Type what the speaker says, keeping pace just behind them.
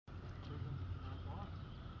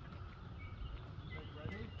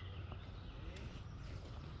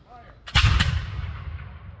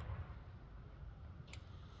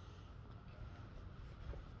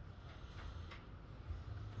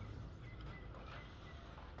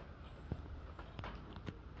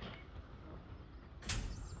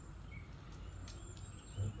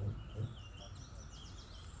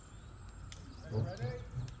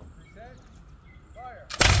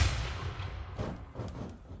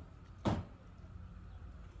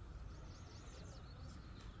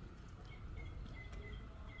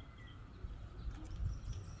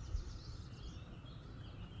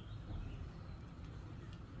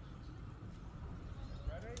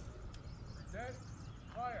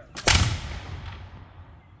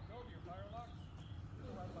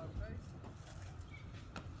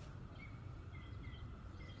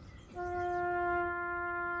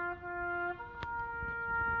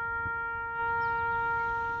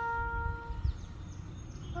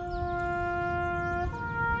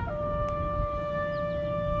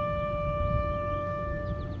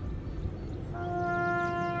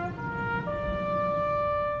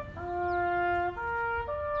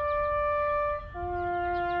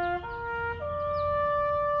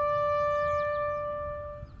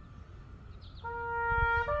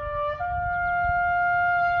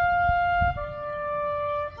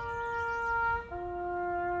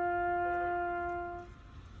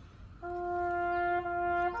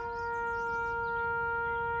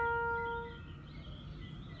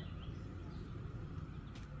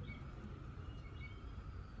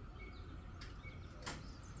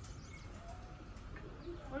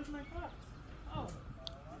Where's my box? Oh.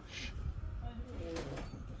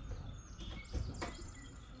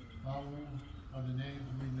 Following are the names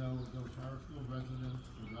we know of those Harrisville residents,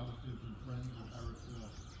 the relatives and friends of Harrisville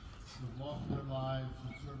who have lost their lives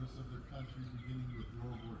in service of their country beginning with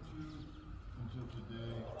World War II until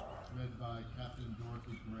today, read by Captain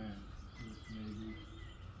Dorothy Grant, U.S. Navy,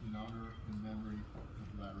 in honor and memory of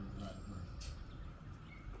Larry Bradbury.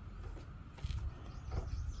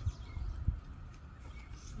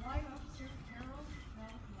 Flight Officer Harold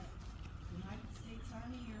L. Lett, United States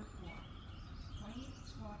Army Air Corps, 28th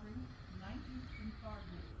Squadron, 19th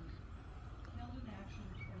Bombardment Group, killed in action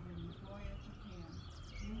over Nagoya, Japan,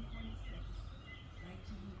 June 26,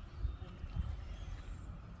 1945.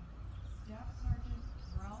 Staff Sergeant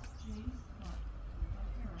Ralph James Clark of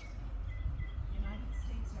Harrisville, United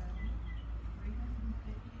States Army,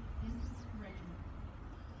 350th Infantry Regiment,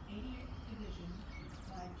 88th Division,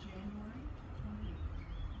 died January 28,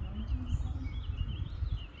 1972,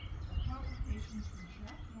 of complications from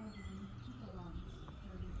shrapnel wound to the lungs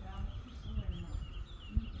during the Battle for Salerno,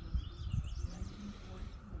 Italy,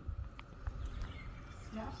 1943.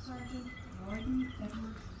 Staff Sergeant Royden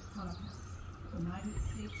Edward Conover, United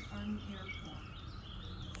States Army Air Corps,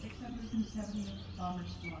 670th Bomber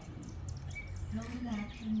Squadron, killed in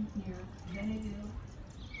action near Venneville,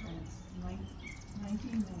 France,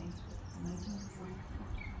 19 May, 1944.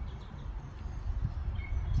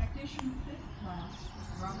 Technician 5th Class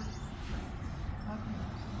Robert France, of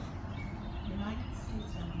Harrisville, United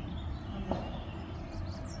States Army, under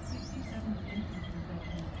 67th Infantry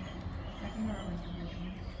Regiment, 2nd Army Division,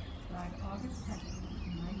 died August 2nd,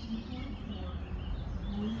 1944, of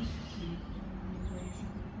wounds received during the invasion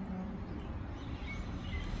of Normandy.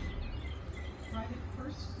 Private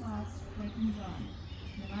 1st Class Clayton Dunn,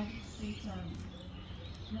 United States Army,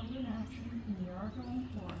 killed in action in the Argonne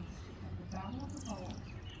Forest at the Battle of the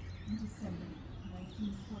Bulge in December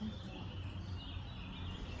 1944.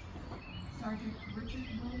 Sergeant Richard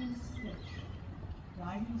Williams Fitch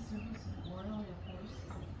died in the service of the Royal Air Force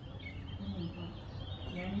in England,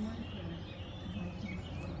 January 3rd, 1943.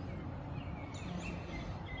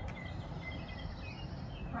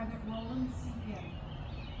 Private Roland C. Getty,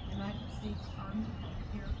 United States Army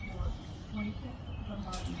Air Corps, 25th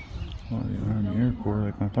Bombardment Group. Oh, the Army Air Corps,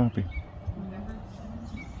 like my poppy. November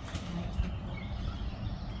 17, 1940.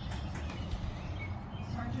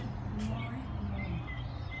 Sergeant Laurie Lane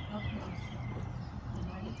of Harrisville,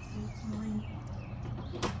 United States Marine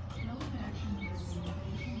Corps, killed in action during the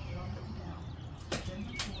invasion of Robert Dow,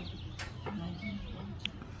 November 40,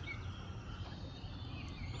 1942.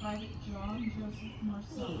 Private John Joseph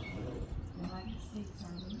Marcel, United States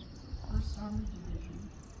Army, 1st Armored Division,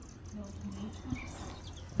 killed May 26,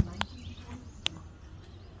 1943,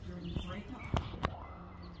 during the breakup of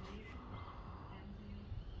the invasion and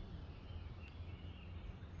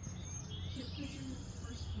Ship Fisher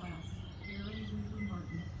 1st Class Gary Weaver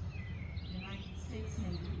Martin, United States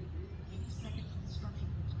Navy, 82nd Construction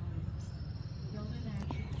Battalion, killed in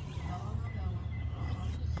action at Bella Rodella,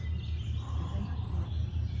 November 4th,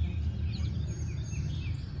 1943.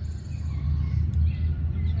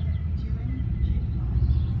 Lieutenant Kieran J. Clark,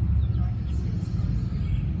 United States Army,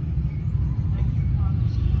 9th Bomber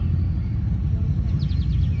Squadron, killed in action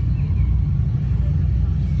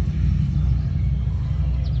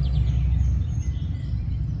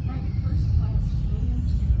Private 1st Class William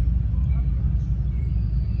Terry of Harrisville,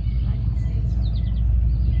 United States Army,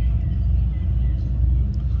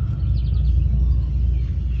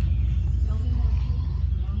 killed in action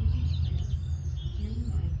at Normandy, France, June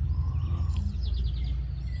 9, 1943.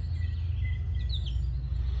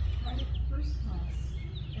 Private 1st Class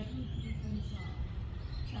Edward B. Gonzalez,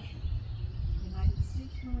 Cheshire, United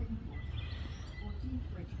States Marine Corps, 14th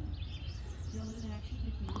Regiment, killed in action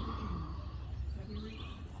at Iwo Jima, February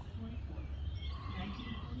 24,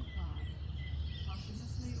 1945,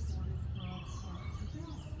 posthumously awarded Bronze Star for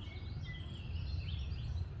valor.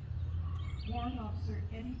 Warrant Officer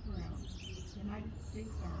Eddie Brown, United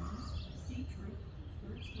States Army, Sea Troop,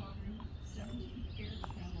 3rd Squadron, 17th Air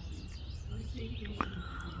Cavalry, 1st Aviation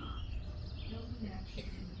Division, killed in action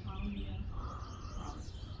in the Columbia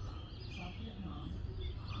Province, South Vietnam,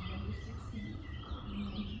 November 16,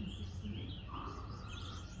 1968.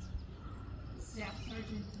 Staff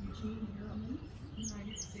Sergeant Eugene Harriman,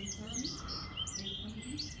 United States Army,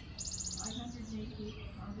 588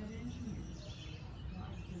 Combat Engineers,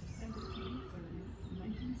 died December 23,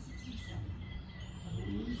 1967, of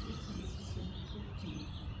wounds received December 13,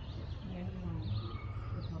 Yangon,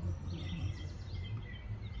 Republic of Vietnam.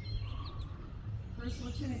 1st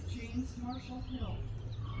Lieutenant James Marshall Hill,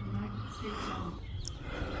 United States Army,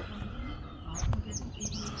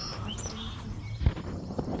 588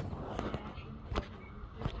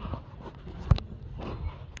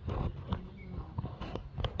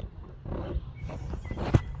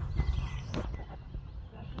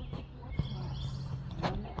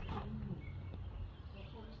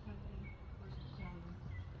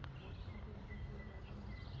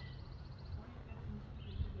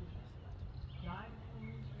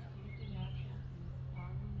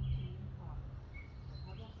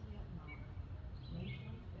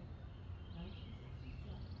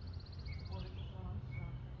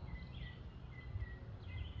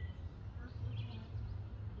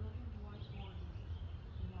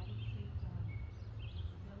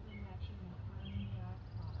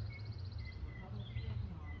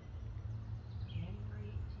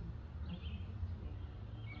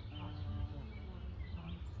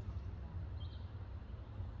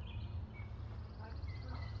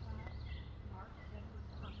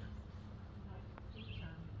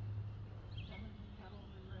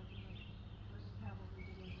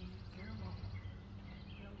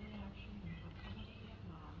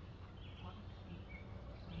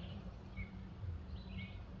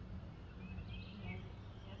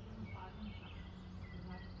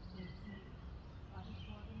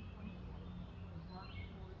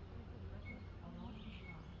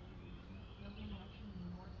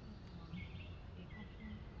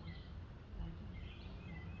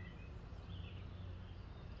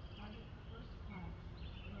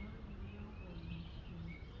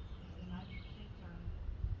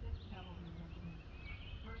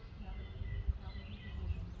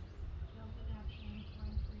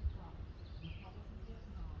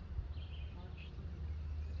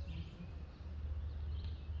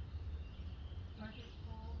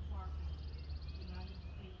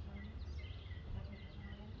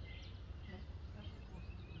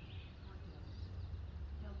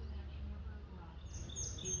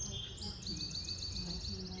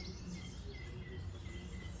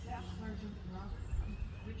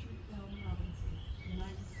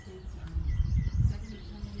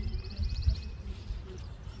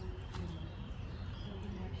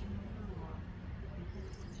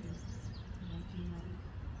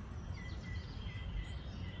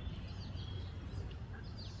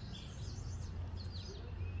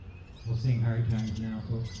 We'll sing Hard Times now,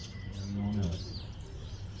 folks. You all know it.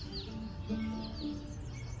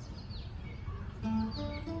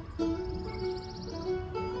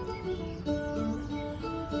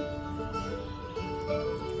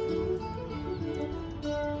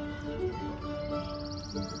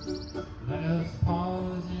 Let us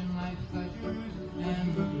pause in life's pleasures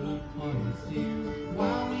and look on the steer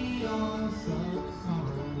while we all sub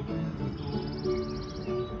sorrow with the gold.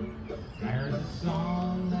 There's a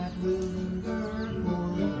song that will linger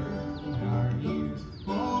forever in our ears.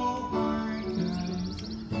 Oh, hard times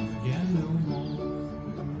come again no more.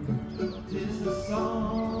 'Tis the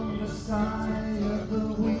song, the sigh of the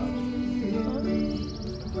weary.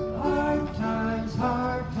 Hard times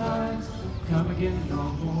come again no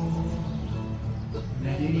more.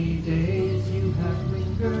 Many days you have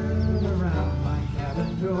lingered around my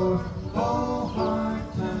cabin door. Oh,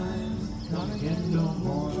 hard times come again no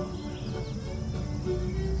more.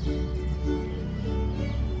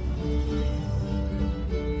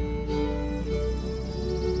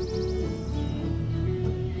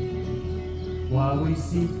 While we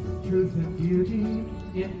seek truth and beauty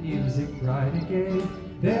in music bright and gay,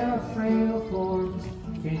 there are frail forms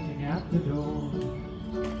fainting at the door.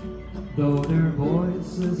 Though their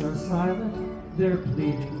voices are silent, their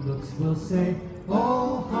pleading looks will say,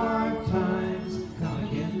 oh, hard times come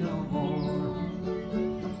again no more.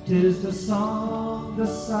 'Tis the song, the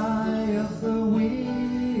sigh of the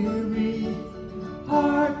weary.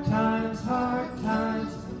 Hard times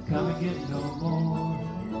come again no more.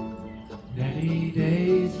 Many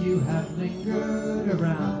days you have lingered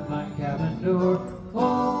around my cabin door.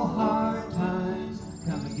 Oh, hard times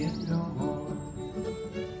come again no more.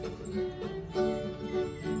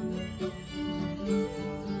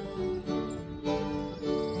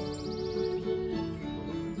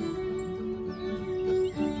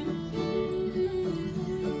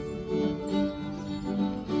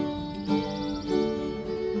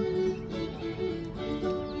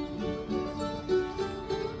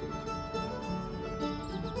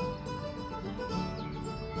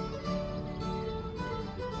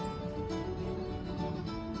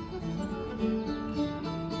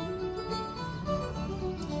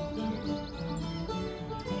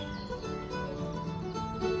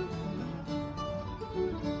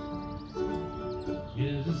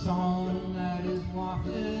 Is a song that is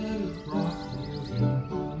wafted across the ocean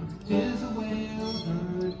foam. 'Tis a wail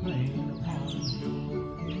heard playing upon the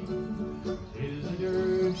shore.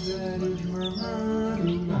 heard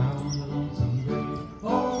around the lonesome grave.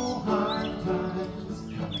 Oh, hard times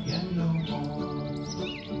come again no more.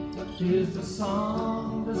 'Tis the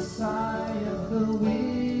song, the sigh of the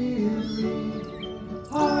weary.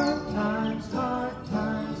 Hard times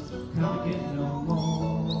come again no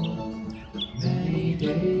more. Many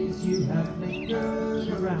days you have lingered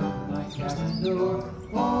around my cabin door.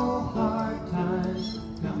 Oh, hard times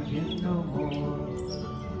come again no more.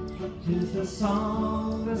 'Tis the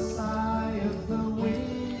song, the sigh of the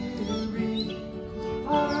weary.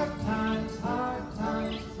 Hard times come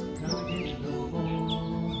again no more.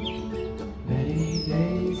 Many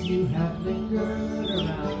days you have lingered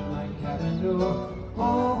around my cabin door.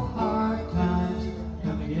 Oh, hard times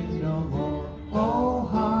come again no more. Oh,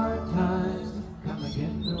 hard times come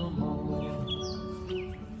again no more.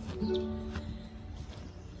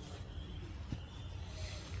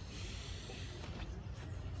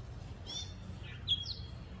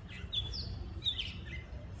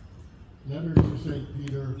 Letter to St.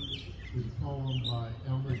 Peter is a poem by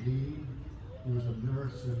Elmer Dean, who was a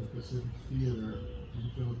nurse in the Pacific Theater in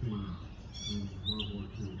the Philippines in World War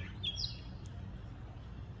II.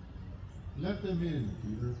 Let them in,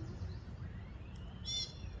 Peter.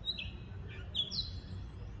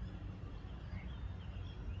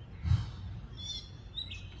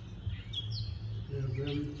 They're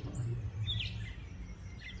very tired.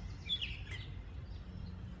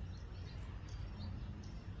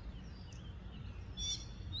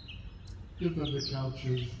 Give them the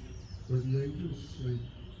couches where the angels sleep.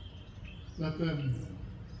 Let them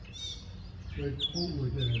make whole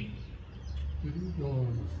again the new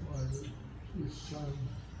dawn's light with sun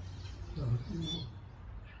down here.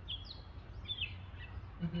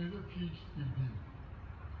 And may their peace be deep.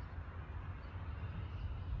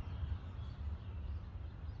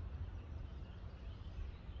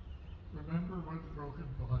 Remember where the broken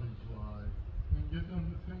bodies lie, and give them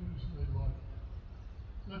the things they like.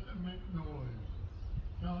 Let them make noise.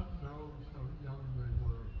 God knows how young they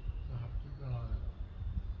were to have to die.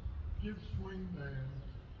 Give swing bands,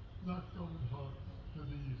 not gold hearts, to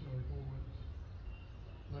these our boys.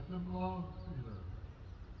 Let them love Peter.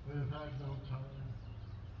 They have had no time.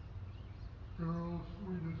 Girls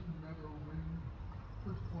sweet as the meadow wind,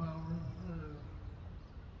 with flowering hair.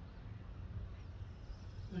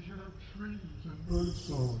 They should have trees and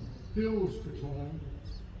birdsong, hills to climb.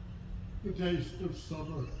 The taste of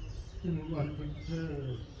summer in a ripened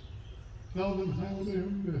pear. Tell them how they are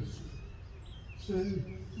missed. Say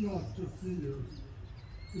not to fear.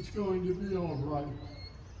 It's going to be all right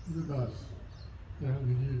with us down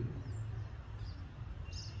here.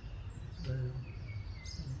 There.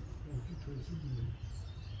 Thank you, Tracy.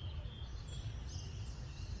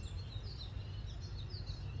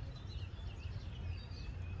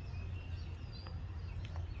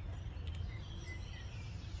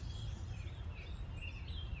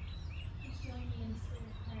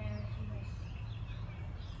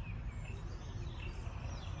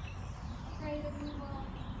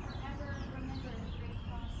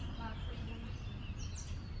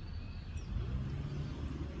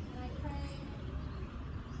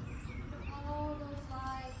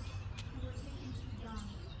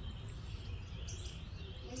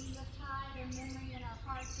 Memory in our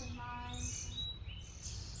hearts and minds.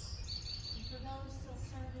 And for those still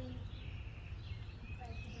serving, we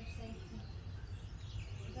pray for their safety.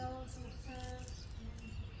 For those who have served and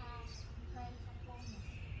in the past, we pray for fullness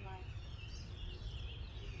of life.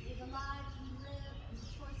 May the lives we live and the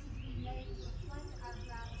choices we make reflect our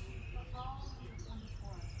gratitude for all who have gone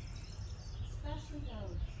before us, especially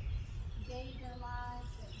those who gave their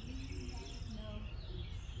lives that we may know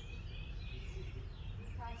peace.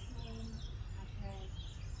 In Christ's name, I pray.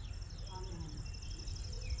 Amen.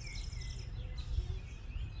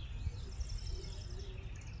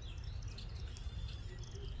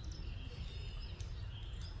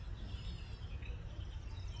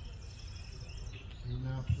 We'll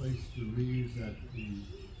now place the wreaths at the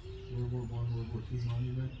World War I, World War II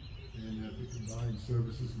monument and at the Combined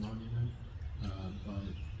Services monument by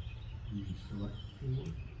the select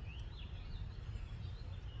board.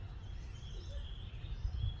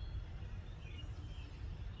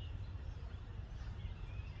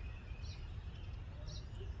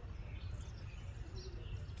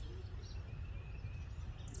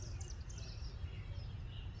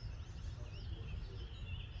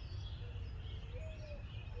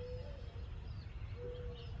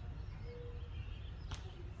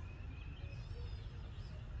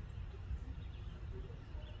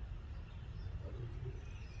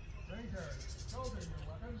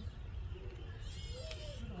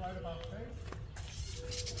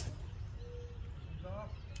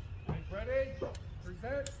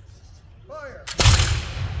 Present. Fire.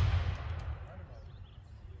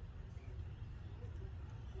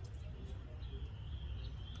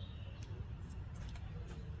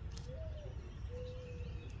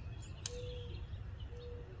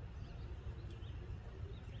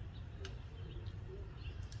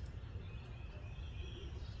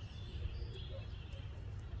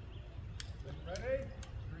 Ready?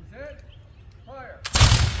 Present. Fire.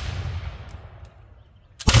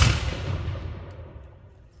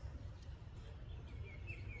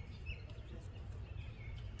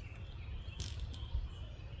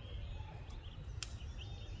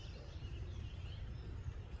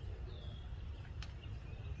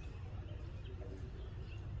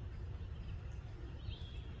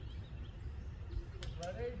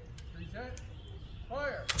 Ready? Present.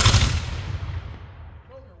 Fire.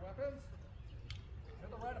 Shoulder weapons. To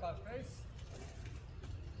the right about face.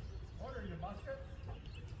 Order your musket.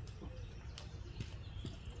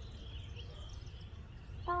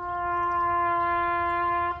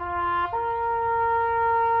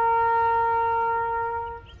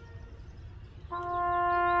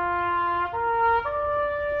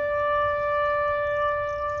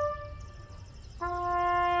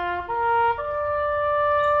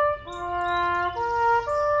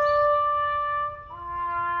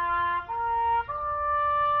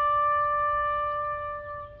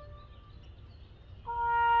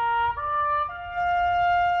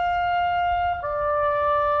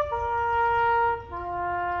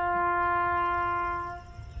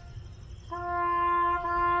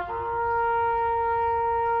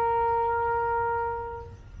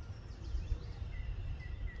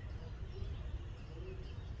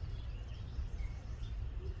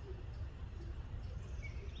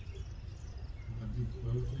 Let the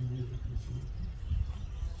closing music proceed.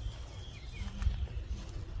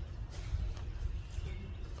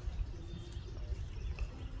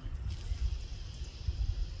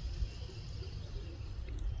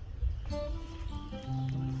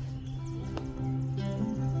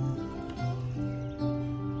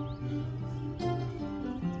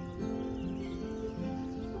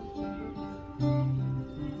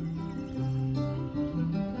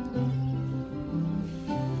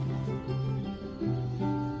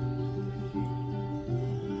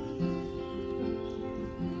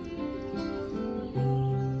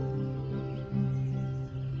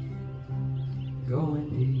 Go in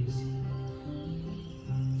peace,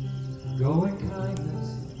 go in kindness,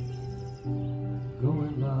 go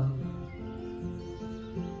in love,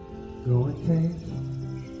 go in faith,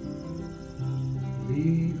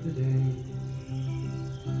 leave the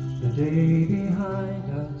day behind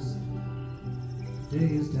us, the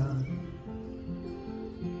day is done,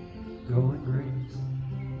 go in grace,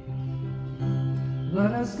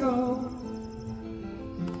 let us go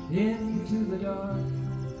into the dark,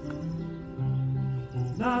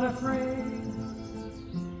 not afraid,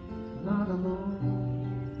 not alone.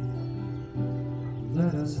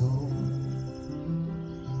 Let us hope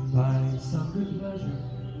by some good pleasure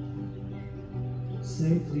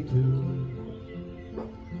safely to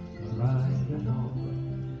arrive at home.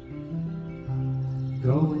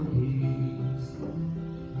 Go in peace,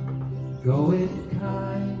 go in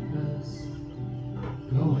kindness,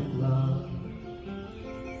 go in love,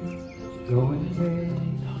 go in faith.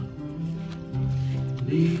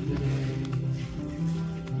 Leave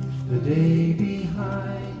the day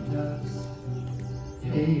behind us, the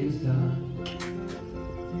day is done,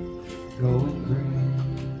 go in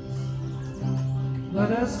grace,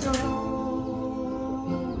 let us go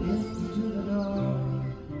into the dark,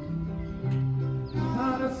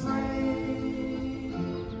 not afraid,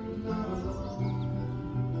 not alone,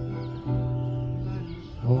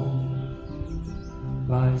 home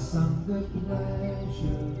by some good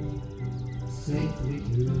pleasure, safely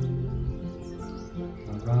to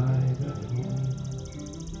arrive at home.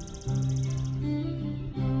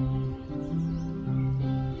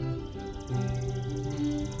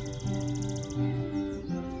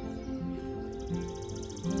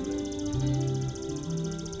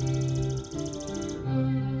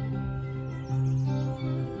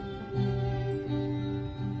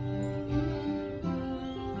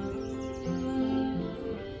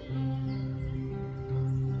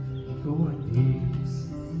 Go in peace,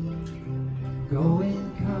 go in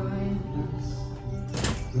kindness,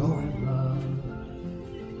 go in love,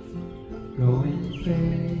 go in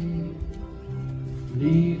faith,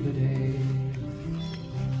 leave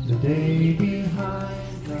the day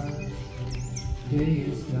behind us, day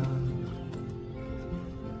is done,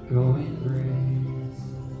 go in grace,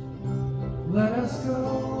 let us go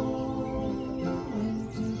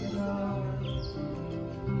into the dark,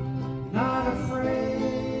 not afraid,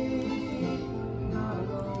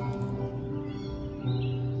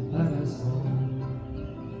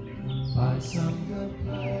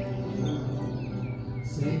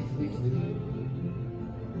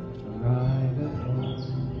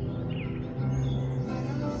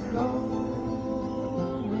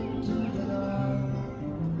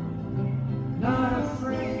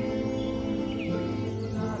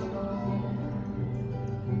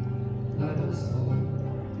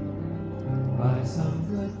 by some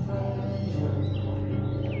good pleasure,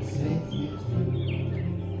 safely to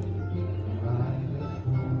arrive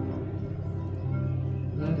home.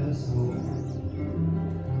 Let us hope,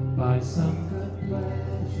 by some good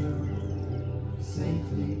pleasure,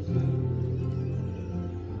 safely to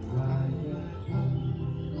arrive home.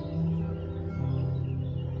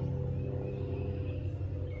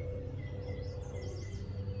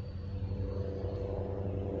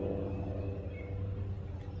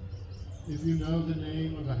 If you know the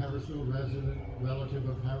name of a Harrisville resident, relative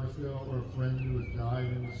of Harrisville, or a friend who has died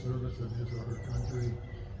in the service of his or her country,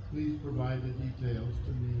 please provide the details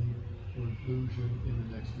to me for inclusion in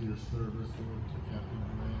the next year's service or to Captain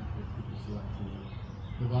Grant if it is selected.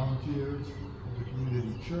 The volunteers of the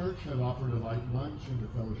community church have offered a light lunch in the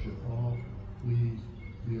fellowship hall. Please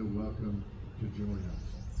feel welcome to join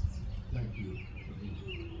us. Thank you for being here.